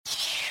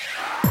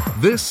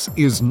This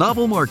is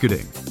Novel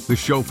Marketing, the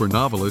show for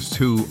novelists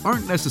who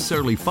aren't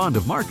necessarily fond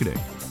of marketing,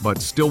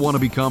 but still want to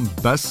become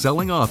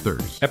best-selling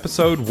authors.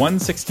 Episode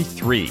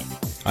 163.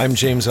 I'm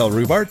James L.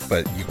 Rubart,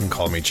 but you can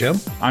call me Jim.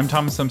 I'm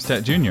Thomas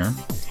Umstattd Jr.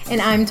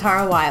 And I'm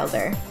Tara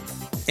Wilder.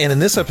 And in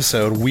this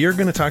episode, we are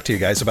going to talk to you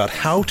guys about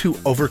how to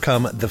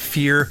overcome the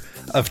fear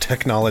of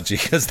technology,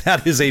 because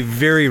that is a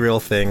very real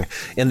thing.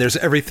 And there's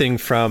everything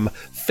from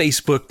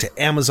Facebook to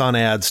Amazon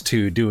ads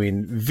to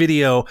doing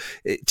video.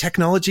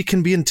 Technology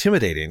can be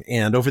intimidating.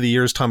 And over the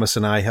years, Thomas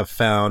and I have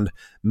found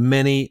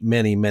many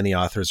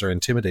authors are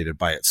intimidated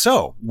by it.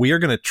 So we are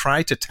going to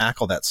try to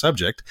tackle that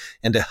subject.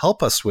 And to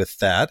help us with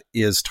that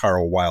is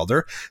Tara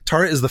Wilder.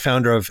 Tara is the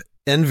founder of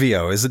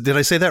Envivo. Did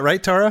I say that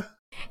right, Tara?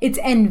 It's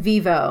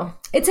Envivo.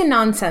 It's a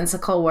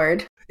nonsensical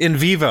word.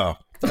 Envivo.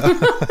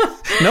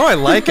 No, I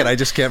like it. I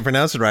just can't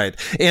pronounce it right.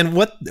 And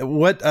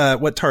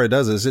what Tara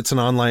does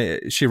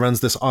is she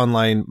runs this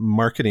online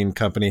marketing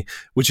company,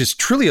 which is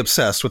truly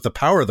obsessed with the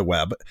power of the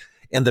web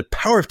and the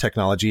power of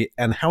technology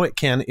and how it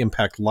can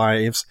impact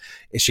lives.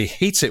 She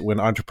hates it when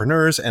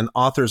entrepreneurs and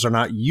authors are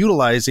not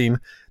utilizing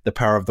the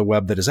power of the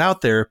web that is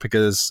out there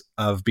because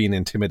of being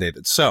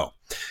intimidated. So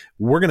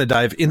we're going to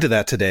dive into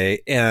that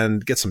today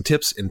and get some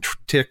tips and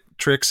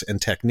tricks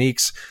and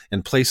techniques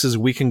and places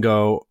we can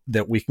go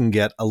that we can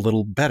get a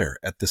little better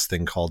at this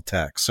thing called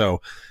tech.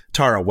 So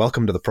Tara,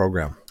 welcome to the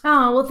program.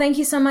 Oh, well, thank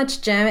you so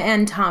much, Jim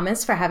and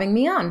Thomas, for having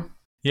me on.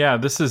 Yeah,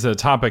 this is a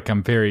topic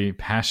I'm very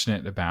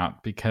passionate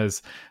about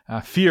because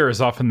fear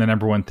is often the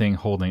number one thing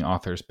holding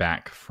authors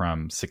back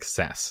from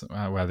success,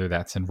 whether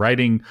that's in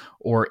writing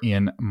or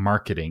in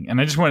marketing.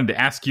 And I just wanted to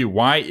ask you,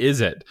 why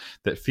is it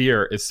that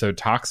fear is so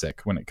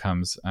toxic when it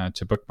comes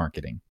to book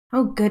marketing?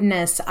 Oh,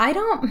 goodness.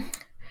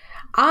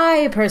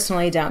 I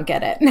personally don't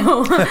get it.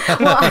 No.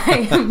 Well,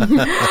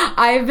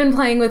 I've been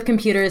playing with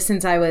computers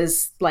since I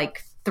was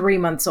like 3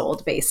 months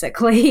old,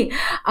 basically.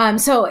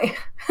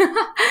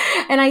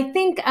 And I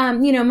think,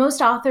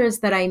 most authors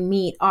that I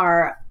meet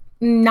are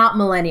not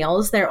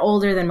millennials. They're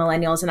older than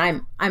millennials, and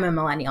I'm a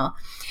millennial.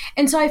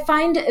 And so I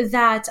find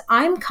that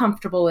I'm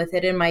comfortable with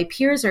it and my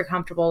peers are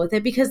comfortable with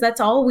it because that's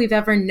all we've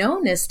ever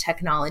known is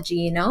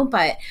technology,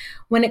 But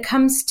when it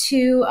comes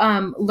to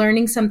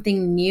learning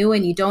something new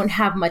and you don't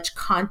have much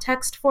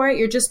context for it,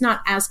 you're just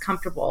not as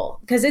comfortable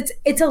because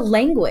it's a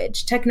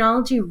language.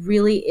 Technology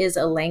really is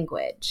a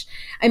language.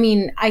 I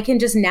mean, I can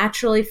just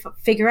naturally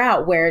figure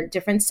out where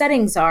different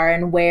settings are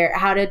and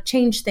how to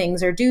change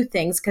things or do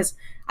things because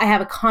I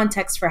have a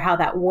context for how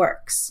that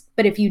works.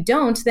 But if you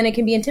don't, then it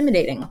can be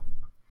intimidating.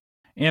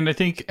 And I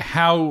think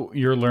how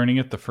you're learning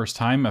it the first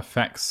time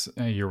affects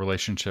your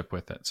relationship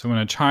with it. So when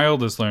a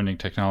child is learning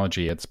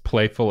technology, it's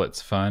playful, it's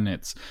fun,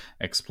 it's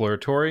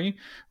exploratory.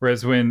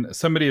 Whereas when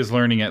somebody is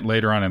learning it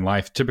later on in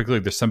life, typically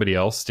there's somebody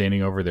else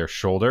standing over their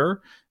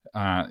shoulder,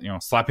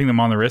 slapping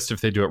them on the wrist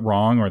if they do it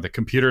wrong, or the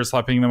computer is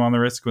slapping them on the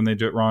wrist when they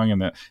do it wrong,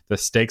 and the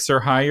stakes are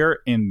higher.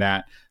 In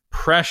that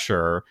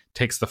pressure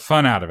takes the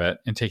fun out of it,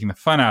 and taking the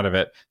fun out of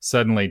it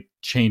suddenly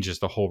changes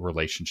the whole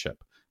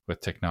relationship with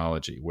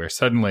technology, where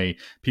suddenly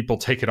people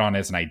take it on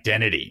as an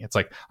identity. It's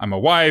like, I'm a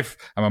wife,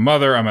 I'm a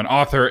mother, I'm an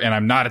author, and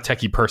I'm not a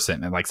techie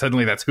person. And like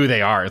suddenly that's who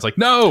they are. It's like,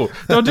 no,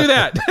 don't do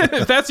that.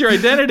 If that's your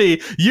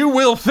identity, you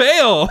will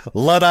fail.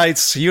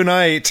 Luddites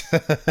unite.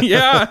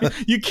 Yeah,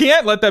 you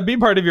can't let that be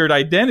part of your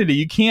identity.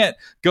 You can't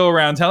go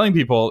around telling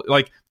people,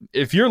 like,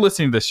 if you're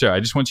listening to this show, I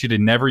just want you to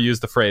never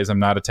use the phrase, I'm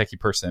not a techie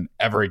person,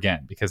 ever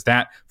again, because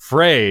that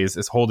phrase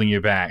is holding you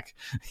back.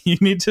 You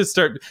need to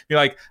start be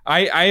like,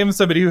 I am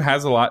somebody who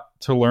has a lot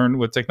to learn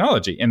with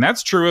technology. And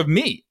that's true of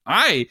me.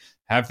 I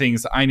have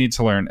things I need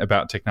to learn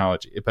about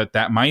technology. But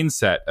that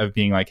mindset of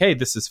being like, hey,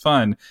 this is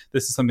fun.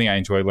 This is something I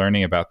enjoy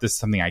learning about. This is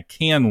something I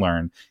can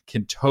learn,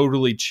 can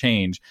totally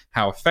change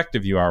how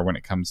effective you are when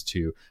it comes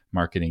to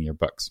marketing your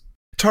books.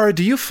 Tara,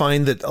 do you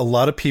find that a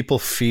lot of people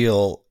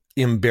feel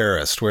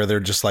embarrassed where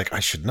they're just like, I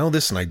should know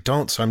this and I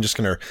don't, so I'm just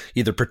going to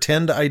either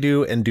pretend I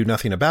do and do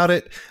nothing about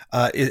it?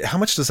 How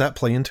much does that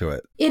play into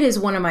it? It is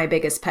one of my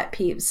biggest pet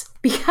peeves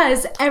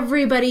because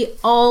everybody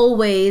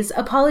always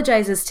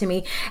apologizes to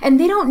me, and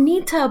they don't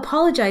need to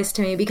apologize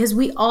to me because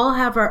we all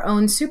have our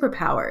own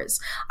superpowers.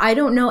 I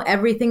don't know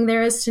everything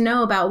there is to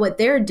know about what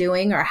they're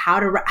doing or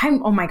how to write.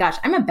 Oh my gosh,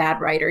 I'm a bad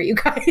writer, you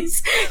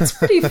guys. It's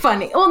pretty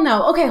funny. Oh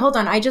no, okay, hold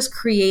on. I just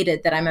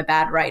created that I'm a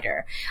bad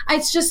writer.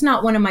 It's just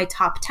not one of my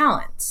top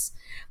talents.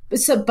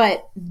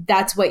 But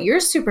that's what your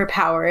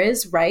superpower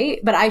is,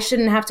 right? But I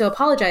shouldn't have to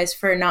apologize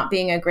for not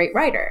being a great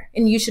writer.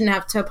 And you shouldn't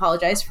have to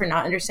apologize for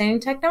not understanding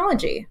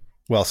technology.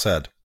 Well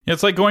said. Yeah,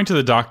 it's like going to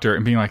the doctor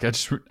and being like, I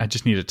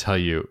just need to tell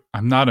you,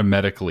 I'm not a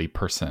medically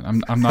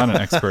person. I'm not an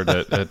expert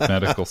at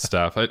medical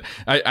stuff.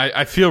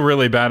 I feel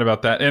really bad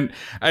about that. And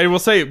I will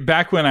say,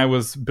 back when I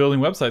was building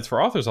websites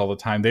for authors all the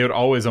time, they would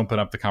always open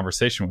up the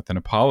conversation with an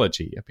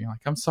apology. I'd be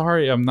like, I'm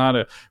sorry, I'm not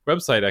a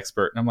website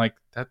expert. And I'm like,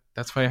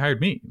 that's why you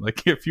hired me.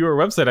 Like, if you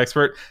were a website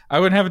expert,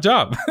 I wouldn't have a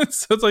job.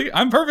 So it's like,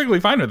 I'm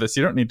perfectly fine with this.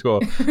 You don't need to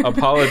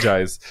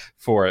apologize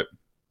for it.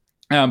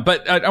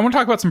 But I want to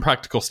talk about some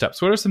practical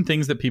steps. What are some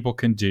things that people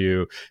can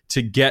do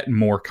to get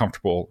more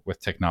comfortable with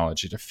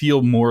technology, to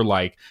feel more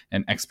like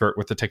an expert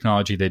with the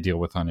technology they deal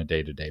with on a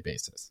day-to-day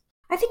basis?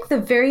 I think the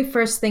very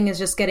first thing is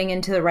just getting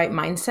into the right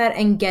mindset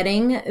and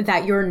getting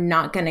that you're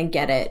not going to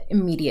get it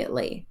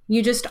immediately.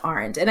 You just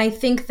aren't. And I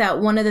think that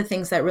one of the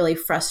things that really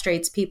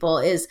frustrates people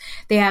is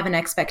they have an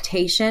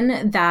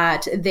expectation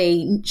that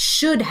they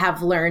should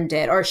have learned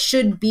it or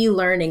should be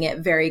learning it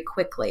very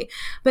quickly.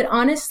 But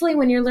honestly,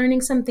 when you're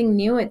learning something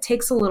new, it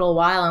takes a little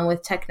while. And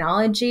with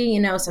technology,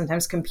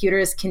 sometimes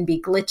computers can be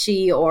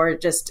glitchy or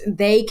just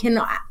they can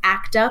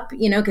act up,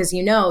 because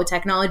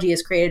technology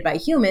is created by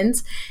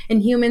humans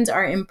and humans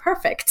are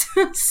imperfect.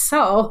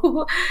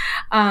 So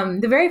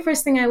the very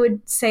first thing I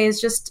would say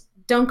is just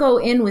don't go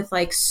in with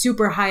like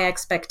super high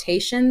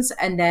expectations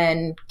and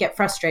then get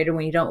frustrated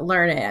when you don't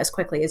learn it as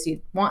quickly as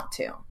you want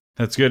to.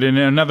 That's good. And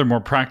another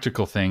more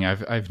practical thing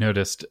I've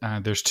noticed,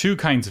 there's two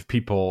kinds of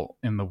people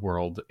in the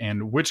world,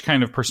 and which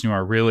kind of person you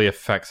are really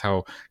affects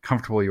how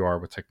comfortable you are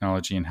with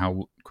technology and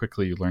how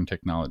quickly you learn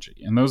technology.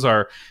 And those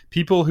are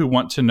people who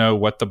want to know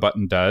what the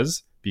button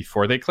does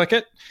before they click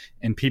it,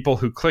 and people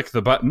who click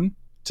the button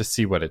to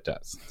see what it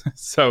does.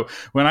 So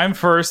when I'm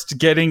first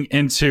getting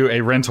into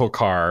a rental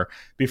car,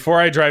 before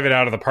I drive it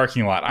out of the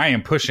parking lot, I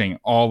am pushing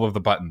all of the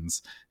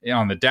buttons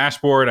on the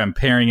dashboard. I'm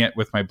pairing it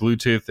with my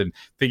Bluetooth and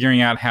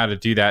figuring out how to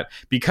do that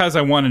because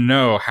I want to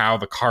know how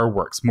the car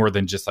works more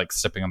than just like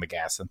stepping on the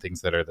gas and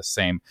things that are the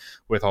same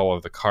with all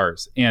of the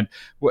cars. And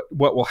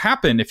what will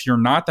happen if you're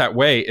not that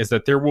way is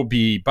that there will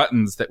be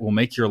buttons that will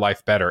make your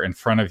life better in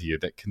front of you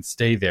that can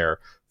stay there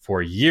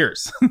for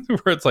years,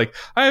 where it's like,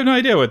 I have no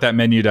idea what that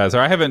menu does, or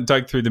I haven't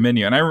dug through the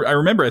menu. And I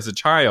remember as a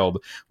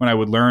child, when I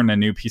would learn a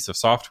new piece of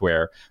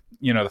software,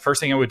 the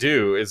first thing I would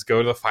do is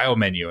go to the file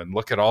menu and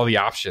look at all the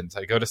options.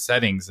 I go to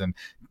settings and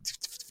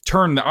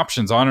turn the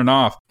options on and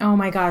off. Oh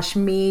my gosh,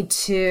 me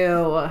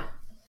too.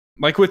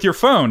 Like with your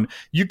phone,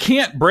 you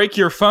can't break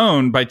your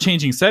phone by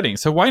changing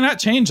settings. So why not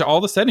change all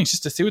the settings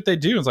just to see what they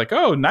do? It's like,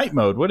 oh, night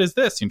mode. What is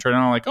this? You turn it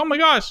on like, oh my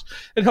gosh,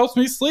 it helps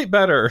me sleep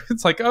better.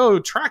 It's like, oh,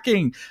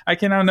 tracking. I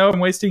can now know I'm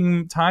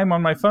wasting time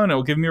on my phone. It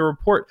will give me a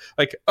report.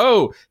 Like,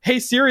 oh, hey,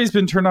 Siri's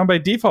been turned on by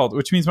default,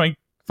 which means my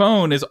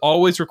phone is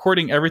always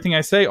recording everything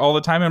I say all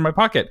the time in my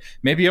pocket.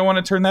 Maybe I want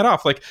to turn that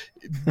off. Like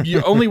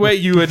the only way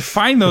you would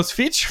find those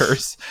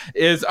features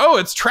is, oh,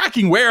 it's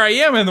tracking where I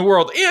am in the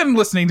world and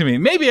listening to me.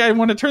 Maybe I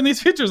want to turn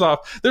these features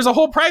off. There's a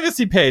whole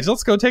privacy page.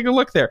 Let's go take a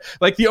look there.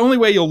 Like the only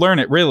way you'll learn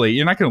it, really,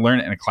 you're not going to learn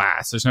it in a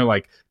class. There's no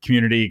like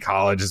community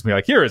college is be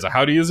like, here is a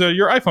how to use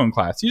your iPhone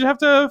class. You just have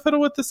to fiddle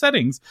with the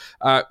settings.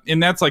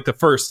 And that's like the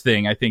first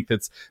thing I think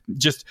that's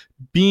just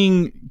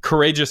being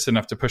courageous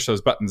enough to push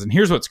those buttons. And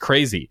here's what's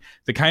crazy.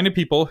 The kind of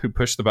people who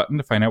push the button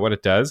to find out what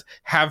it does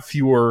have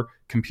fewer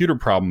computer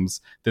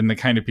problems than the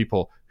kind of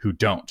people who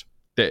don't.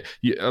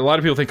 A lot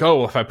of people think, oh,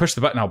 well, if I push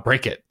the button, I'll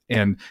break it.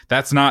 And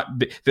that's not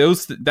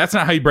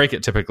how you break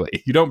it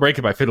typically. You don't break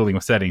it by fiddling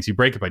with settings. You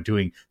break it by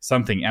doing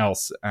something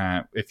else.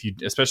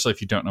 Especially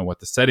if you don't know what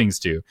the settings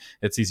do,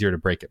 it's easier to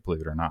break it,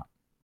 believe it or not.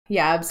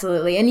 Yeah,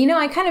 absolutely. And,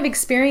 I kind of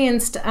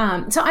experienced, so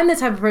I'm the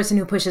type of person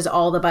who pushes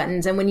all the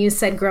buttons. And when you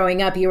said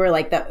growing up, you were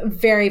like, the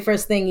very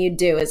first thing you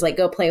do is like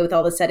go play with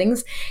all the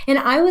settings. And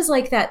I was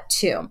like that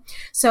too.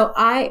 So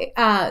I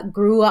I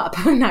grew up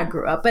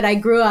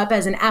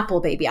as an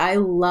Apple baby. I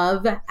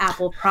love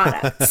Apple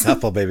products.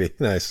 Apple baby.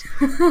 Nice.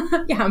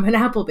 Yeah, I'm an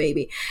Apple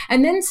baby.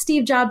 And then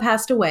Steve Jobs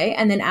passed away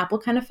and then Apple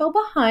kind of fell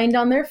behind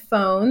on their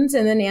phones.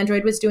 And then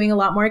Android was doing a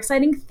lot more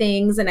exciting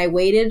things. And I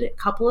waited a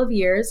couple of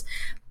years.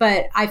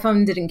 But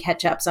iPhone didn't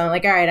catch up. So I'm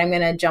like, all right, I'm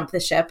going to jump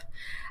the ship.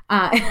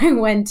 And I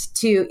went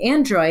to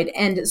Android.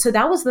 And so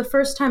that was the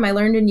first time I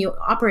learned a new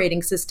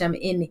operating system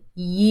in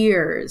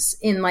years.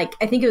 I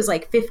think it was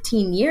like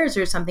 15 years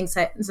or something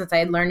since I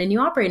had learned a new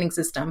operating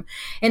system.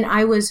 And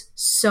I was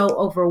so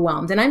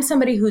overwhelmed. And I'm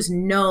somebody who's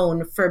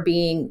known for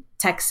being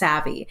tech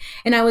savvy.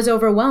 And I was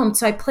overwhelmed.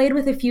 So I played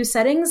with a few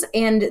settings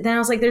and then I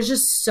was like, there's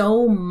just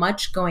so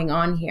much going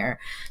on here.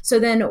 So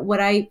then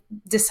what I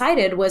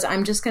decided was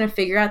I'm just going to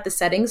figure out the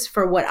settings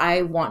for what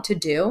I want to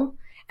do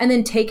and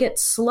then take it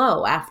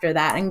slow after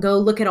that and go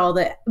look at all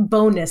the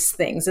bonus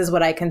things is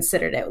what I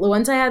considered it.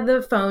 Once I had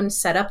the phone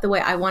set up the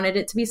way I wanted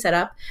it to be set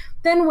up,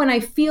 then when I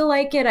feel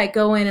like it, I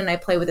go in and I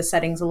play with the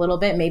settings a little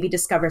bit, maybe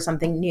discover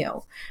something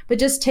new. But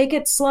just take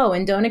it slow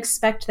and don't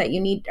expect that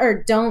you need,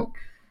 or don't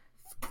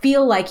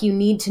feel like you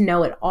need to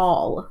know it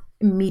all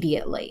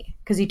immediately,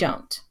 because you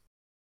don't.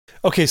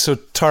 Okay, so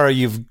Tara,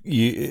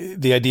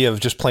 the idea of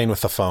just playing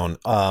with the phone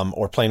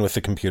or playing with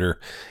the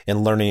computer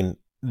and learning,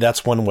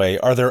 that's one way.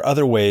 Are there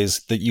other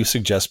ways that you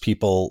suggest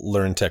people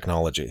learn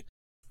technology?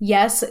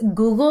 Yes,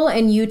 Google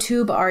and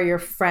YouTube are your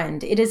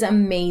friend. It is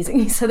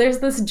amazing. So there's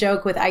this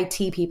joke with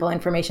IT people,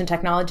 information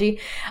technology,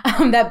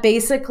 that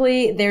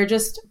basically they're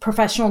just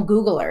professional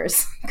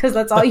Googlers because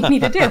that's all you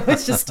need to do.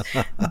 It's just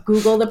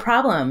Google the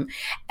problem.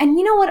 And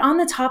you know what? On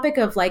the topic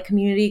of like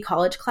community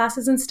college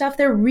classes and stuff,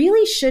 there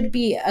really should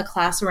be a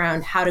class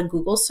around how to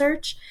Google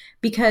search,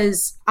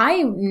 because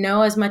I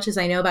know as much as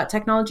I know about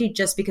technology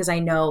just because I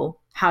know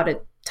how to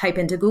type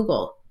into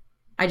Google.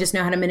 I just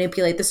know how to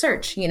manipulate the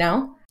search, you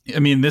know? I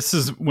mean, this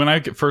is when I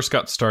first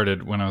got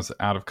started when I was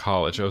out of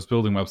college. I was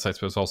building websites,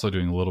 but I was also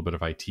doing a little bit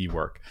of IT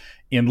work.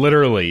 And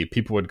literally,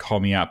 people would call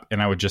me up and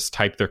I would just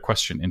type their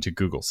question into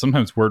Google,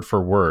 sometimes word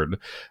for word,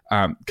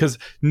 because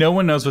no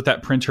one knows what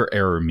that printer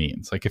error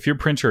means. Like if your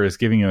printer is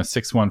giving you a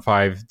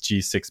 615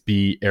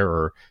 G6B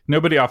error,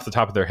 nobody off the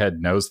top of their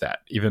head knows that,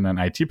 even an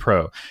IT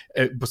pro.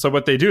 So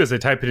what they do is they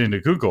type it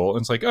into Google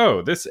and it's like,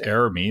 oh, this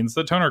error means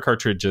the toner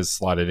cartridge is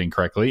slotted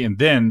incorrectly. And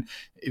then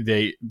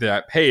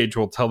that page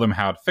will tell them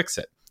how to fix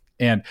it.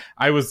 And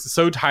I was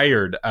so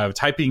tired of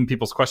typing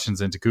people's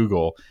questions into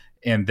Google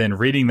and then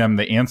reading them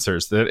the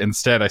answers that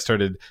instead I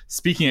started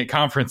speaking at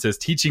conferences,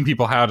 teaching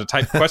people how to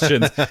type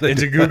questions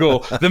into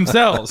Google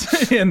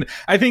themselves. And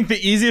I think the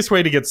easiest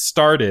way to get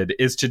started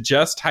is to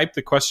just type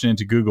the question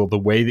into Google the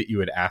way that you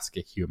would ask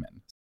a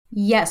human.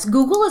 Yes,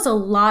 Google is a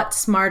lot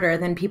smarter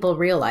than people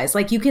realize.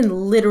 Like you can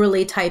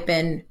literally type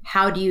in,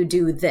 how do you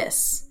do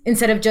this?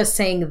 Instead of just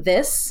saying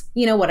this,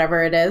 you know,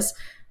 whatever it is.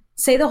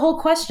 Say the whole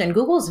question.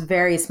 Google's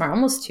very smart,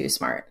 almost too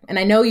smart. And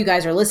I know you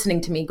guys are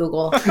listening to me,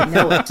 Google. I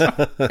know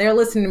it. They're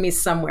listening to me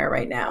somewhere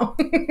right now.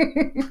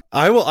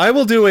 I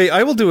will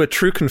do a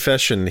true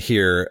confession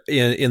here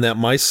in that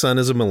my son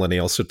is a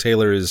millennial. So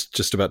Taylor is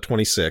just about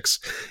 26,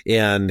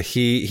 and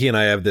he and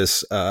I have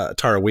this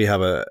Tara. We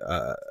have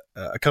a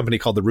company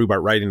called the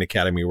Rhubarb Writing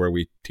Academy where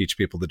we teach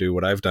people to do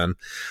what I've done.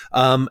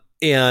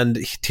 And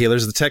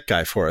Taylor's the tech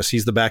guy for us.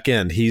 He's the back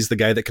end. He's the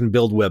guy that can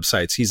build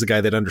websites. He's the guy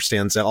that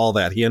understands all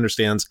that. He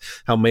understands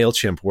how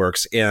MailChimp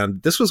works.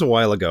 And this was a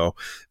while ago,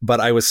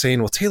 but I was saying,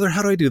 well, Taylor,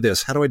 how do I do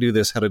this? How do I do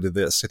this? How do I do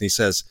this? And he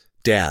says,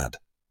 Dad,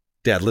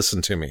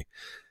 listen to me.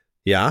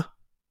 Yeah?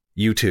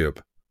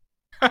 YouTube.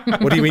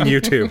 What do you mean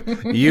YouTube?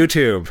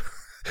 YouTube.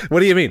 What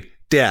do you mean?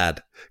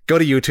 Dad, go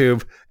to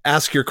YouTube,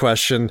 ask your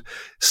question,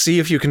 see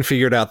if you can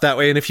figure it out that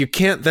way. And if you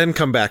can't, then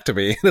come back to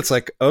me. And it's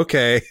like,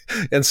 okay.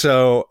 And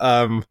so,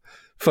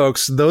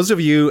 folks, those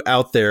of you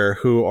out there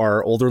who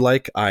are older,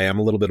 like I am,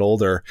 a little bit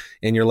older,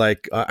 and you're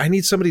like, I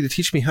need somebody to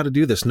teach me how to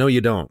do this. No,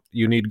 you don't.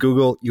 You need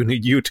Google, you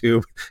need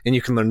YouTube, and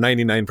you can learn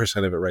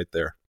 99% of it right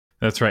there.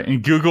 That's right.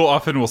 And Google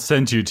often will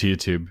send you to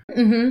YouTube.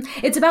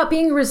 Mm-hmm. It's about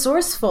being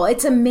resourceful.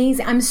 It's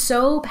amazing. I'm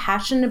so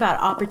passionate about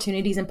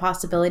opportunities and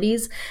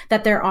possibilities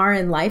that there are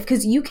in life,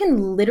 because you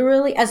can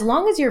literally, as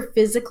long as you're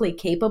physically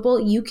capable,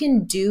 you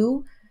can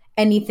do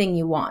anything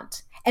you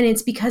want. And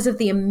it's because of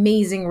the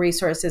amazing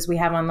resources we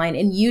have online.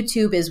 And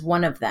YouTube is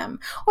one of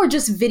them, or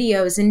just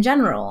videos in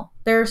general.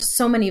 There are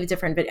so many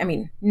different videos. I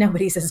mean,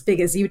 nobody's as big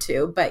as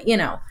YouTube, but you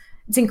know,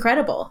 it's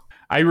incredible.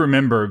 I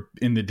remember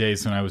in the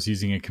days when I was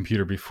using a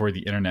computer before the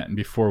internet and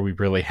before we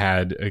really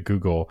had a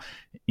Google,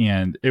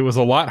 and it was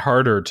a lot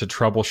harder to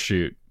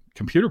troubleshoot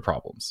computer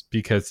problems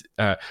because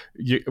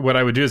what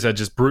I would do is I'd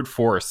just brute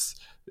force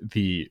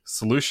the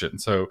solution.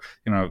 So,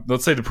 you know,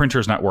 let's say the printer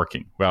is not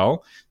working.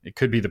 Well, it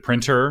could be the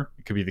printer,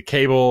 it could be the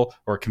cable,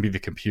 or it can be the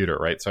computer,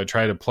 right? So I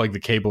try to plug the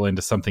cable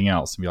into something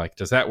else and be like,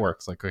 does that work?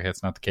 It's like, okay,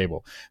 it's not the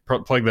cable.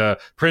 Plug the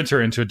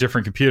printer into a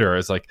different computer.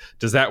 It's like,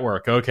 does that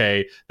work?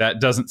 Okay,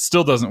 that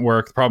still doesn't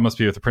work. The problem must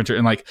be with the printer.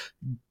 And like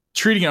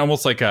treating it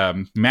almost like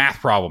a math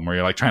problem where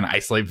you're like trying to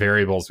isolate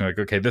variables and you're like,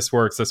 okay, this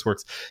works,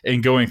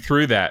 and going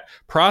through that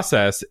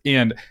process.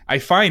 And I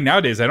find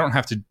nowadays I don't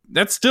have to,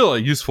 that's still a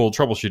useful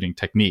troubleshooting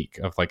technique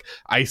of like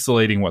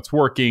isolating what's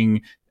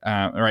working,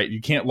 right? You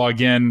can't log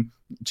in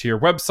to your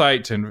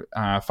website and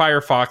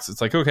Firefox.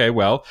 It's like, okay,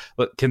 well,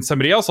 can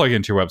somebody else log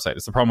into your website?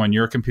 It's the problem on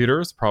your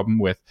computer. It's the problem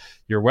with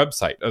your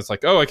website. It's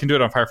like, oh, I can do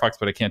it on Firefox,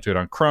 but I can't do it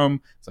on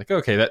Chrome. It's like,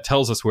 okay, that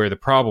tells us where the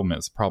problem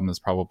is. The problem is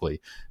probably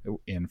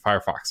in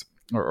Firefox.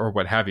 Or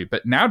what have you.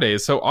 But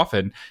nowadays, so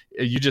often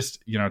you just,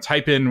 you know,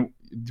 type in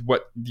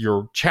what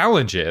your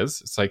challenge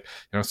is. It's like,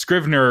 you know,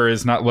 Scrivener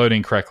is not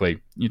loading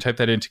correctly. You type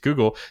that into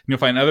Google and you'll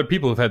find other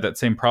people who've had that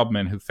same problem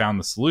and who found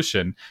the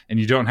solution, and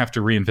you don't have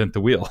to reinvent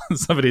the wheel.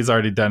 Somebody's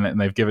already done it and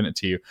they've given it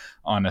to you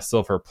on a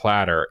silver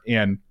platter.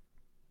 And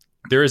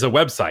there is a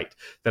website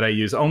that I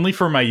use only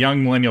for my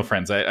young millennial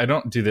friends. I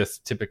don't do this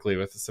typically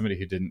with somebody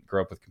who didn't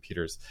grow up with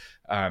computers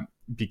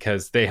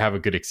because they have a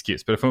good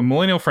excuse. But if a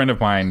millennial friend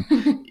of mine,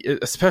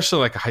 especially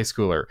like a high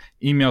schooler,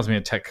 emails me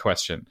a tech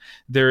question,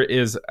 there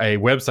is a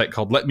website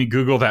called Let Me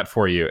Google That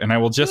For You. And I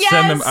will just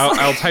send them,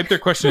 I'll type their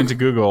question into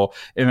Google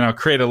and then I'll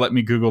create a Let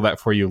Me Google That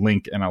For You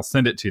link and I'll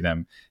send it to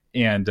them.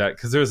 And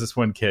because there was this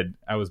one kid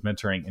I was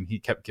mentoring and he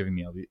kept giving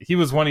me he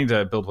was wanting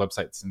to build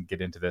websites and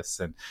get into this,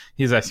 and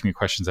he's asking me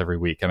questions every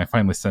week, and I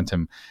finally sent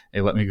him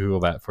a Let Me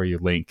Google That For You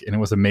link, and it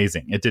was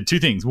amazing. It did two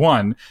things.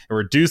 One, it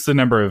reduced the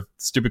number of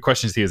stupid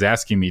questions he was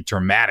asking me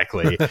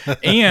dramatically,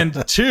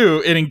 and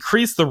two, it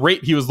increased the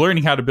rate he was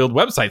learning how to build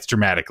websites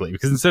dramatically,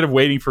 because instead of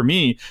waiting for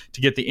me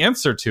to get the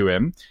answer to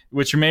him,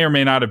 which may or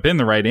may not have been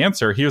the right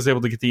answer, he was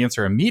able to get the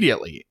answer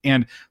immediately.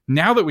 And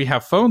now that we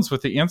have phones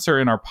with the answer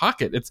in our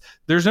pocket,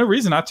 there's no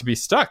reason not to be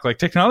stuck. Like,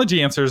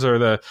 technology answers are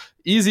the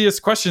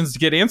easiest questions to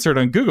get answered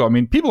on Google. I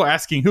mean, people are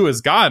asking who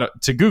is God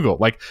to Google.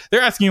 Like,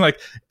 they're asking like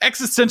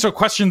existential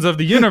questions of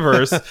the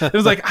universe. It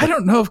was like, I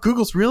don't know if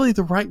Google's really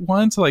the right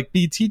one to like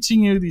be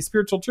teaching you these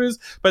spiritual truths,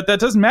 but that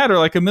doesn't matter.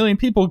 Like, 1 million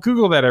people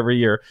Google that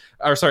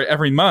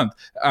every month.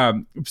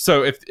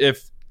 So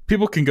if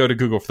people can go to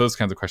Google for those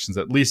kinds of questions,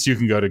 at least you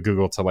can go to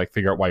Google to like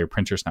figure out why your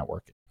printer's not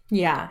working.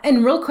 Yeah.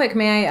 And real quick,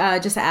 may I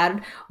just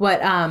add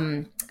what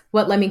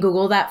Let Me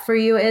Google That For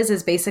You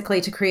is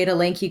basically to create a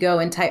link. You go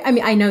and type, I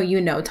mean, I know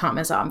you know,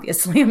 Thomas,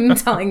 obviously. I'm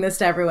telling this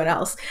to everyone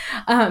else.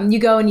 You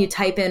go and you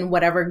type in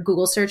whatever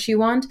Google search you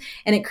want,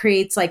 and it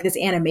creates like this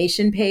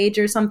animation page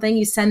or something.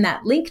 You send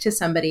that link to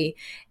somebody,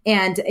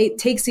 and it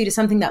takes you to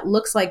something that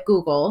looks like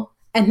Google.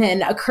 And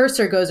then a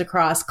cursor goes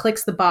across,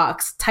 clicks the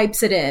box,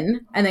 types it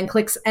in, and then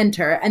clicks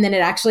enter. And then it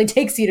actually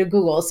takes you to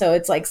Google. So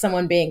it's like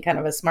someone being kind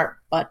of a smart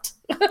butt,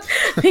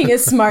 being a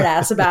smart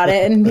ass about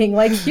it and being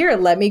like, here,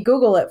 let me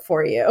Google it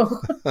for you.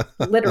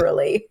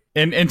 Literally.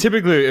 And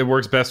typically it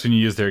works best when you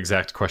use their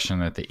exact question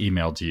that they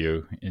emailed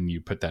you and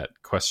you put that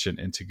question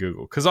into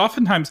Google. Because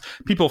oftentimes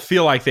people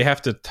feel like they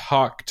have to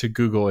talk to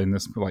Google in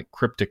this like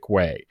cryptic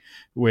way,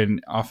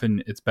 when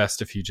often it's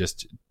best if you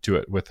just do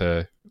it with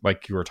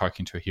like you were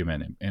talking to a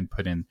human and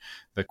put in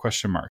the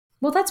question mark.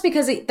 Well, that's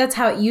because that's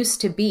how it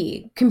used to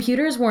be.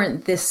 Computers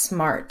weren't this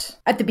smart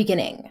at the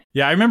beginning.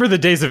 Yeah, I remember the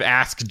days of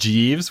Ask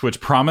Jeeves, which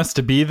promised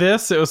to be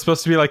this. It was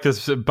supposed to be like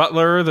this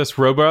butler, this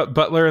robot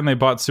butler, and they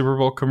bought Super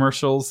Bowl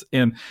commercials,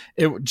 and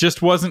it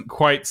just wasn't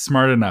quite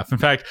smart enough. In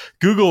fact,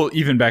 Google,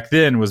 even back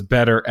then, was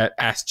better at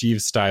Ask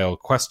Jeeves style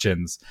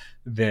questions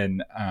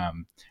than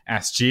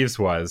Ask Jeeves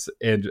was.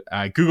 And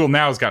Google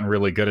now has gotten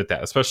really good at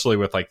that, especially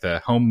with like the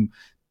home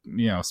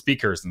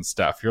speakers and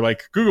stuff. You're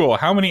like, Google,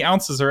 how many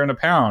ounces are in a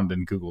pound?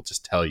 And Google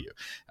just tell you.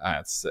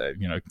 It's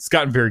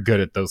gotten very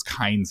good at those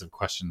kinds of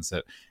questions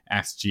that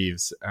Ask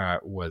Jeeves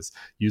was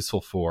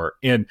useful for.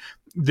 And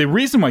the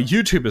reason why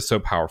YouTube is so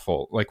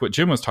powerful, like what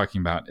Jim was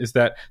talking about, is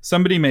that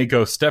somebody may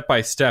go step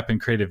by step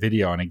and create a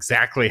video on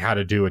exactly how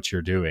to do what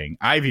you're doing.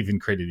 I've even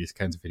created these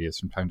kinds of videos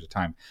from time to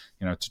time,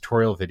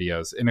 tutorial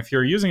videos. And if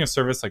you're using a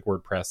service like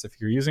WordPress,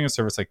 if you're using a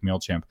service like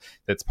MailChimp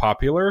that's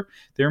popular,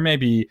 there may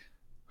be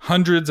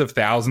hundreds of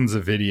thousands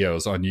of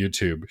videos on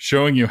YouTube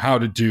showing you how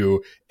to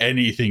do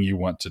anything you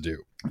want to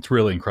do. It's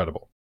really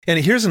incredible. And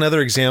here's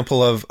another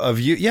example of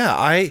you. Yeah,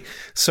 I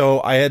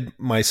had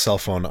my cell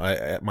phone,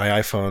 my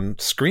iPhone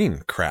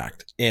screen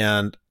cracked,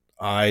 and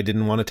I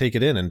didn't want to take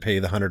it in and pay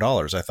the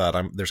 $100. I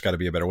thought there's got to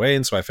be a better way.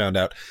 And so I found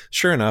out,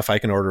 sure enough, I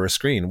can order a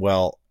screen.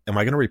 Well, am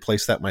I going to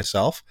replace that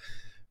myself?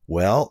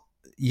 Well,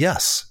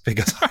 yes,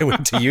 because I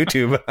went to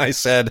YouTube and I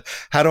said,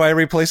 how do I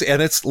replace it?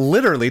 And it's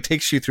literally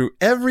takes you through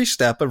every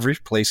step of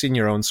replacing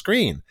your own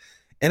screen.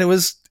 And it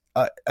was,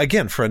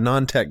 again, for a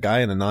non-tech guy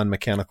and a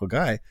non-mechanical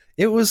guy,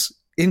 it was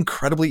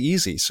incredibly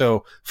easy.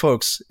 So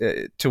folks,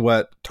 to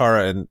what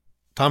Tara and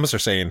Thomas are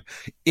saying,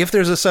 if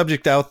there's a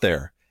subject out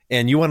there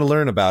and you want to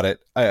learn about it,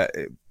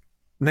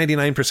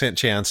 99%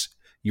 chance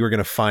you are going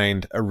to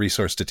find a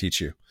resource to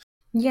teach you.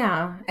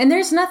 Yeah. And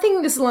there's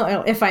nothing,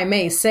 if I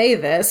may say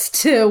this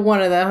to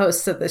one of the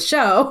hosts of the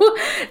show,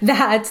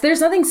 that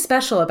there's nothing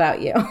special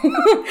about you.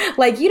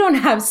 Like, you don't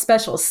have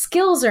special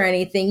skills or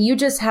anything. You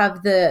just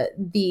have the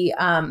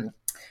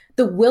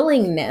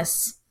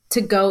willingness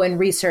to go and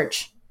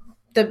research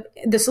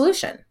the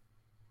solution.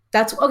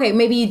 That's okay.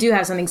 Maybe you do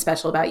have something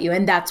special about you,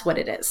 and that's what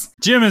it is.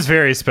 Jim is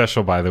very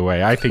special, by the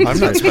way. I think I'm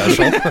not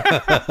special.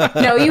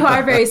 No, you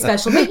are very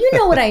special, but you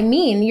know what I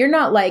mean. You're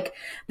not like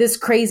this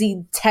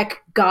crazy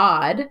tech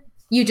god.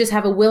 You just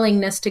have a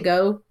willingness to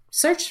go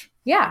search.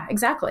 Yeah,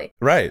 exactly.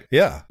 Right.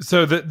 Yeah.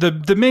 So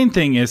the main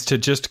thing is to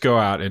just go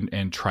out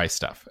and try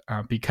stuff,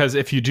 because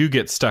if you do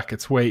get stuck,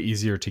 it's way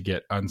easier to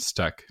get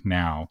unstuck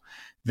now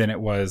than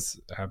it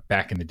was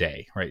back in the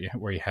day, right?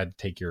 Where you had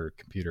to take your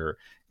computer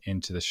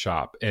into the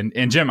shop. And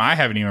Jim, I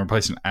haven't even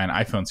replaced an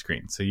iPhone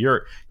screen. So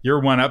you're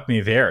one up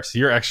me there. So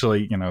you're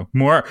actually,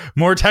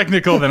 more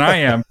technical than I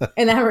am.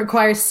 And that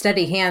requires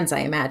steady hands, I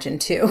imagine,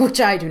 too,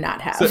 which I do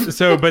not have.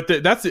 But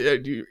that's,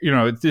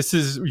 this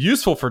is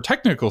useful for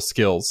technical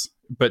skills.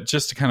 But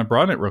just to kind of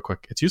broaden it real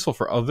quick, it's useful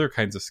for other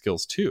kinds of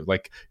skills too.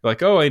 Like,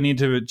 oh, I need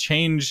to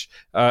change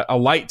a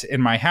light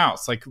in my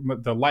house. Like,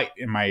 the light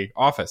in my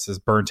office is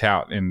burnt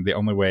out, and the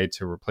only way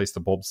to replace the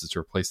bulbs is to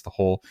replace the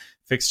whole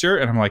fixture.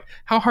 And I'm like,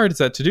 how hard is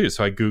that to do?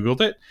 So I Googled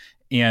it,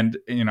 and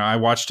I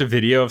watched a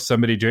video of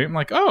somebody doing it. I'm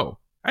like, oh,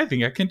 I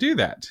think I can do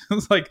that.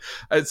 It's like,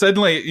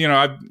 suddenly,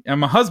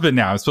 I'm a husband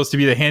now. I'm supposed to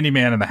be the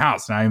handyman in the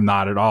house, and I'm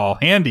not at all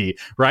handy,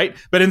 right?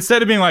 But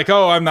instead of being like,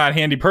 oh, I'm not a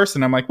handy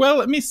person, I'm like, well,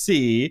 let me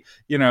see,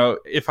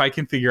 if I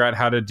can figure out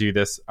how to do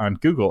this on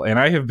Google. And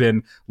I have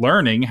been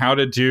learning how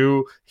to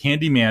do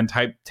handyman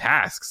type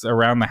tasks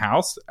around the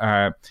house,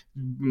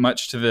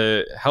 much to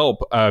the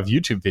help of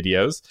YouTube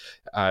videos,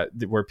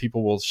 where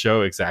people will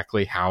show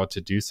exactly how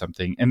to do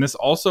something. And this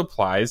also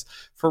applies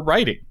for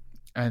writing.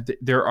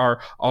 There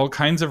are all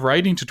kinds of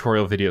writing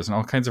tutorial videos and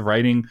all kinds of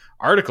writing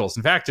articles.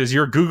 In fact, as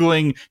you're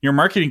Googling your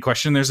marketing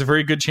question, there's a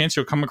very good chance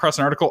you'll come across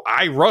an article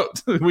I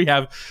wrote. We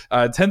have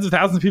tens of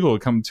thousands of people who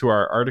come to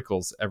our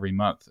articles every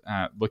month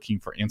looking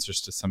for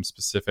answers to some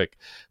specific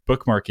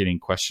book marketing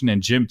question.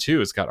 And Jim, too,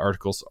 has got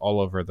articles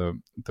all over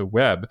the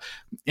web.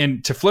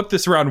 And to flip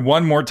this around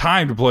one more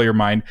time to blow your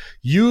mind,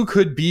 you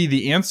could be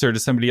the answer to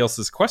somebody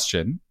else's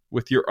question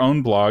with your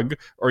own blog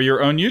or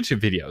your own YouTube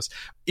videos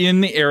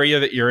in the area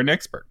that you're an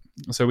expert.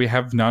 So we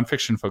have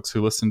nonfiction folks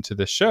who listen to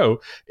this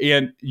show,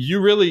 and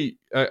you really,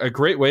 a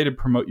great way to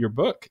promote your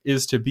book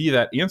is to be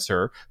that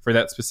answer for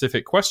that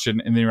specific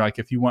question. And then you're like,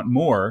 if you want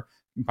more,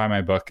 buy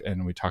my book,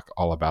 and we talk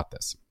all about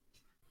this.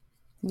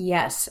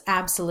 Yes,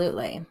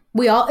 absolutely.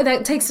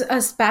 That takes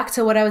us back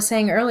to what I was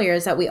saying earlier,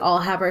 is that we all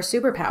have our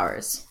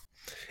superpowers.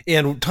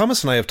 And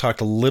Thomas and I have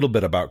talked a little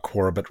bit about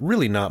Quora, but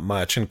really not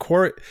much. And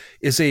Quora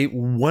is a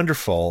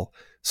wonderful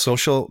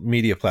social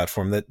media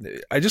platform that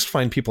I just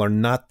find people are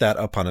not that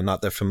up on and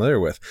not that familiar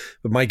with.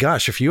 But my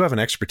gosh, if you have an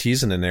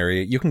expertise in an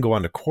area, you can go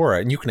onto Quora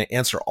and you can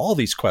answer all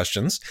these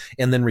questions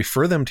and then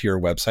refer them to your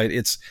website.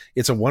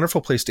 It's a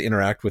wonderful place to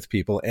interact with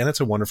people, and it's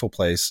a wonderful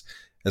place,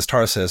 as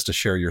Tara says, to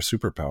share your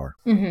superpower.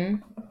 Mm-hmm.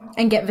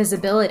 And get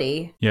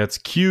visibility. Yeah, it's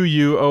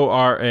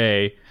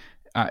Quora.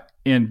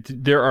 And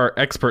there are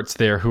experts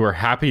there who are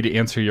happy to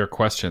answer your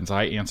questions.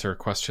 I answer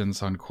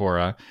questions on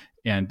Quora.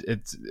 And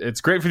it's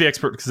great for the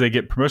expert because they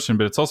get promotion,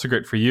 but it's also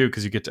great for you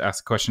because you get to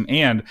ask a question,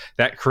 and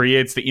that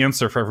creates the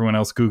answer for everyone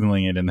else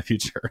Googling it in the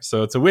future.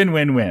 So it's a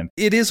win-win-win.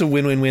 It is a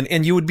win-win-win,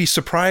 and you would be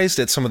surprised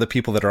at some of the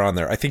people that are on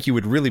there. I think you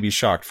would really be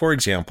shocked. For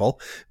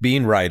example,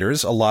 being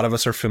writers, a lot of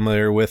us are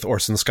familiar with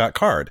Orson Scott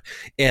Card,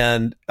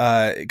 and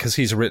because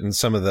he's written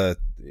some of the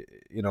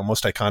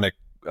most iconic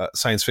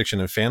science fiction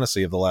and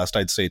fantasy of the last,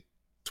 I'd say,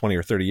 20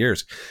 or 30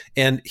 years.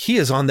 And he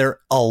is on there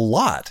a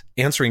lot,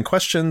 answering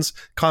questions,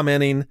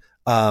 commenting,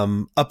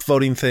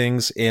 upvoting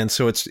things. And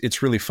so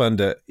it's really fun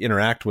to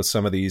interact with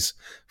some of these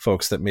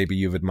folks that maybe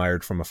you've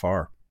admired from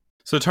afar.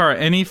 So Tara,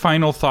 any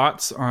final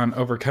thoughts on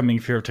overcoming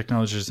fear of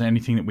technology? Is there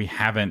anything that we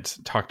haven't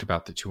talked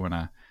about that you want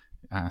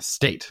to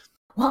state?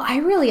 Well,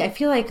 I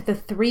feel like the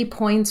 3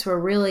 points were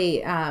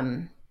really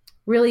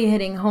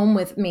hitting home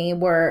with me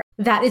were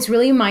that it's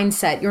really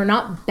mindset. You're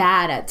not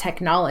bad at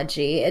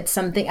technology. It's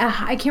something,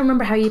 I can't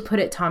remember how you put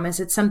it, Thomas.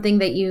 It's something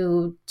that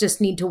you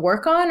just need to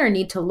work on or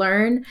need to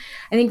learn.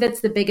 I think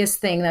that's the biggest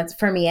thing, that's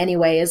for me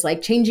anyway, is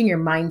like changing your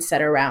mindset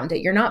around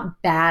it. You're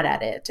not bad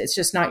at it. It's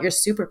just not your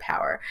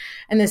superpower.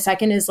 And the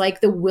second is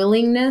like the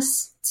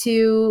willingness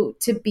to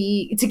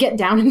get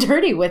down and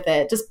dirty with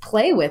it. Just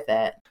play with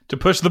it. To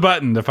push the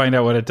button to find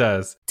out what it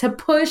does. To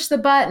push the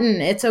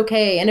button. It's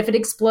okay. And if it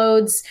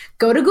explodes,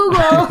 go to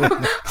Google,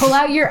 pull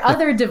out your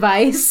other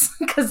device,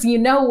 because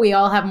we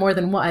all have more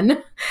than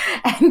one,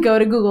 and go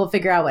to Google,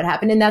 figure out what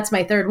happened. And that's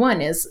my third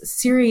one, is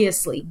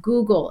seriously,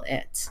 Google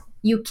it.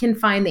 You can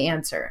find the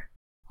answer.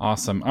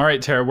 Awesome. All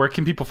right, Tara, where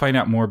can people find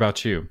out more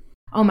about you?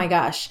 Oh my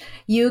gosh.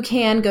 You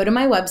can go to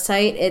my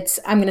website.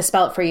 I'm going to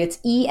spell it for you. It's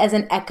E as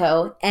in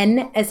Echo,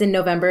 N as in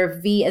November,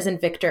 V as in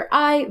Victor,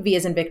 V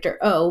as in Victor,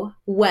 O,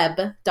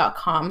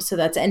 web.com. So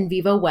that's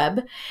NVivo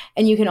Web.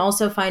 And you can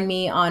also find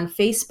me on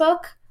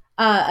Facebook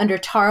under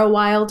Tara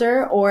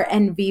Wilder or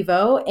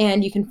NVivo.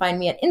 And you can find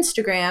me at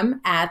Instagram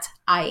at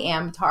I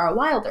am Tara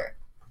Wilder.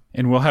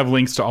 And we'll have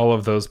links to all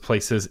of those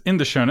places in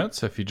the show notes.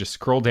 So if you just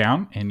scroll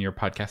down in your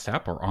podcast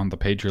app or on the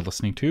page you're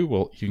listening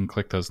to, you can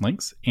click those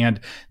links. And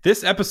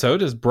this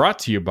episode is brought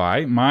to you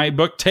by My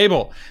Book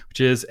Table,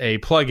 which is a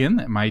plugin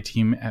that my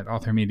team at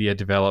Author Media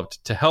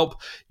developed to help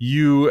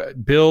you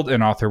build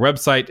an author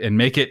website and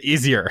make it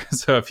easier.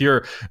 So if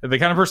you're the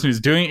kind of person who's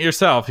doing it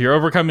yourself, you're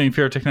overcoming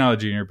fear of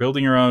technology and you're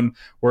building your own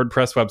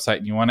WordPress website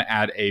and you want to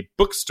add a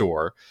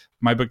bookstore,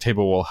 My Book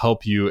Table will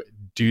help you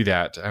do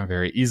that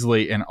very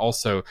easily, and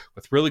also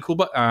with really cool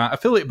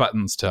affiliate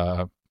buttons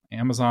to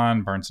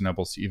Amazon, Barnes &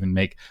 Noble, so you even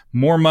make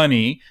more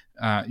money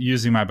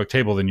using My Book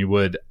Table than you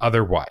would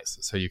otherwise.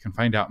 So you can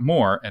find out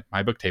more at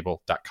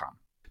mybooktable.com.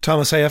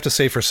 Thomas, I have to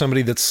say, for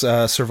somebody that's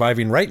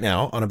surviving right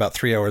now on about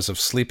 3 hours of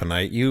sleep a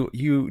night,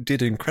 you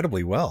did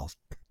incredibly well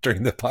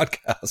during the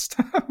podcast.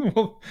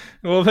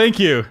 well, thank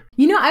you.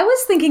 I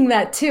was thinking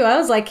that too. I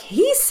was like,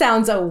 he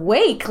sounds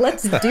awake.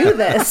 Let's do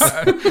this.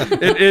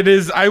 It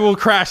is. I will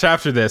crash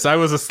after this. I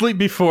was asleep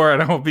before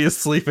and I won't be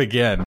asleep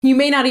again. You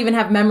may not even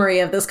have memory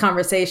of this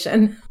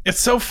conversation. It's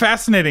so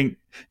fascinating.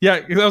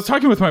 Yeah, I was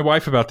talking with my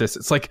wife about this.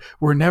 It's like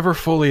we're never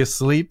fully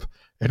asleep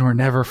and we're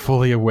never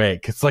fully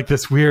awake. It's like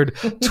this weird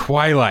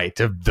twilight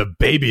of the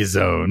baby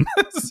zone.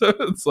 So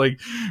it's like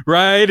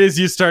right as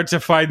you start to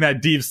find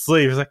that deep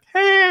sleep, it's like,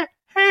 hey.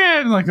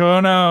 I'm like, oh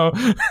no.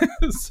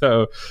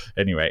 So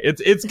anyway,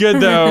 it's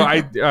good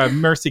though.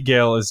 Mercy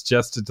Gale is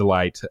just a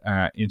delight,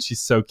 and she's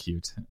so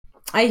cute.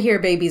 I hear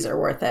babies are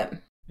worth it.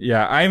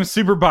 Yeah, I'm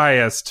super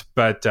biased,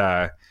 but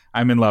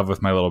I'm in love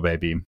with my little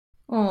baby.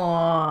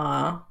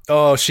 Aww.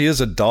 Oh, she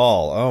is a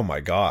doll. Oh my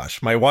gosh.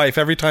 My wife,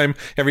 every time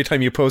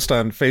you post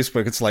on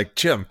Facebook, it's like,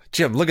 Jim,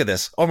 look at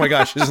this. Oh my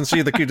gosh, isn't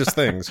she the cutest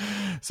things?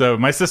 So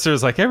my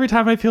sister's like, every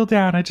time I feel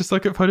down, I just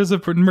look at photos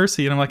of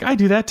Mercy, and I'm like, I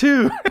do that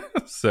too.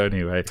 So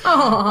anyway,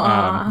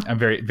 I'm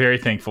very, very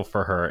thankful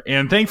for her,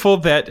 and thankful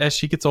that as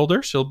she gets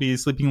older, she'll be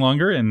sleeping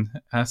longer, and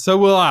so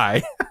will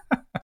I.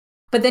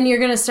 But then you're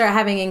going to start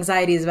having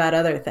anxieties about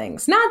other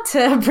things, not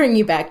to bring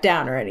you back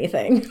down or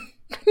anything.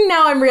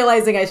 Now I'm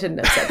realizing I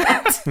shouldn't have said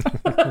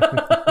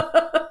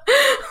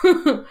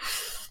that.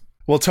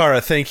 Well,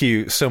 Tara, thank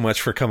you so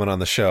much for coming on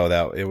the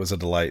show. It was a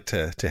delight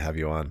to have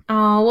you on.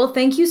 Oh, well,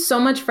 thank you so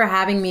much for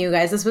having me, you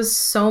guys. This was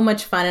so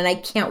much fun, and I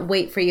can't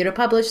wait for you to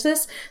publish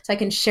this so I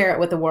can share it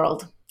with the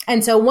world.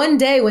 And so one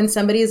day when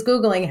somebody is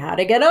Googling how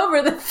to get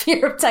over the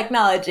fear of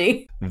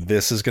technology,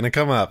 this is going to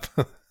come up.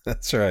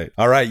 That's right.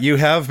 All right. You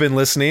have been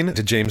listening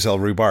to James L.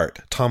 Rubart,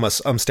 Thomas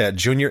Umstattd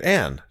Jr.,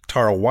 and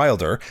Tara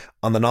Wilder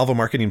on the Novel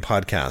Marketing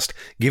Podcast,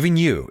 giving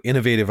you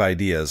innovative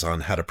ideas on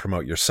how to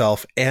promote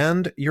yourself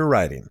and your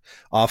writing,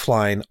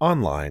 offline,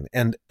 online,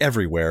 and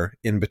everywhere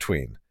in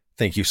between.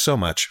 Thank you so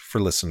much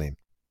for listening.